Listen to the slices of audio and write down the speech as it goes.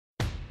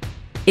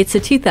It's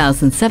a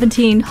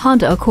 2017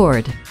 Honda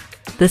Accord.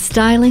 The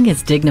styling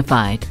is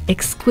dignified,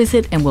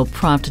 exquisite, and will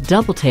prompt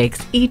double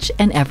takes each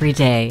and every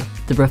day.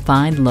 The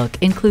refined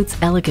look includes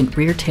elegant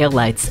rear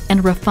taillights and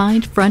a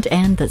refined front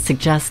end that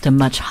suggests a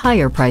much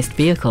higher-priced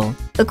vehicle.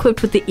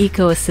 Equipped with the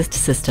Eco Assist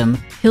system,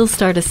 Hill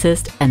Start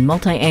Assist, and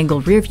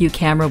multi-angle rear-view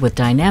camera with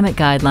dynamic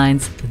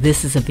guidelines,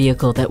 this is a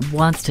vehicle that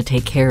wants to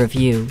take care of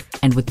you.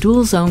 And with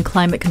dual-zone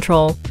climate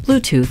control,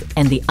 Bluetooth,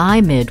 and the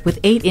iMid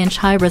with 8-inch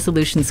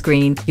high-resolution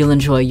screen, you'll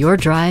enjoy your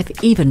drive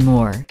even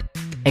more.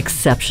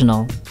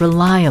 Exceptional,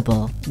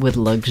 reliable, with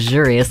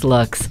luxurious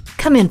looks.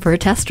 Come in for a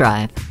test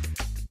drive.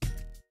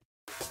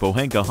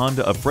 Pohanka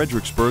Honda of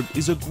Fredericksburg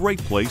is a great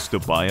place to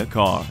buy a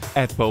car.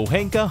 At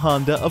Pohanka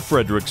Honda of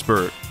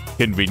Fredericksburg,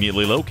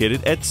 conveniently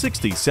located at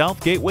 60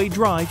 South Gateway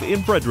Drive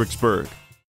in Fredericksburg.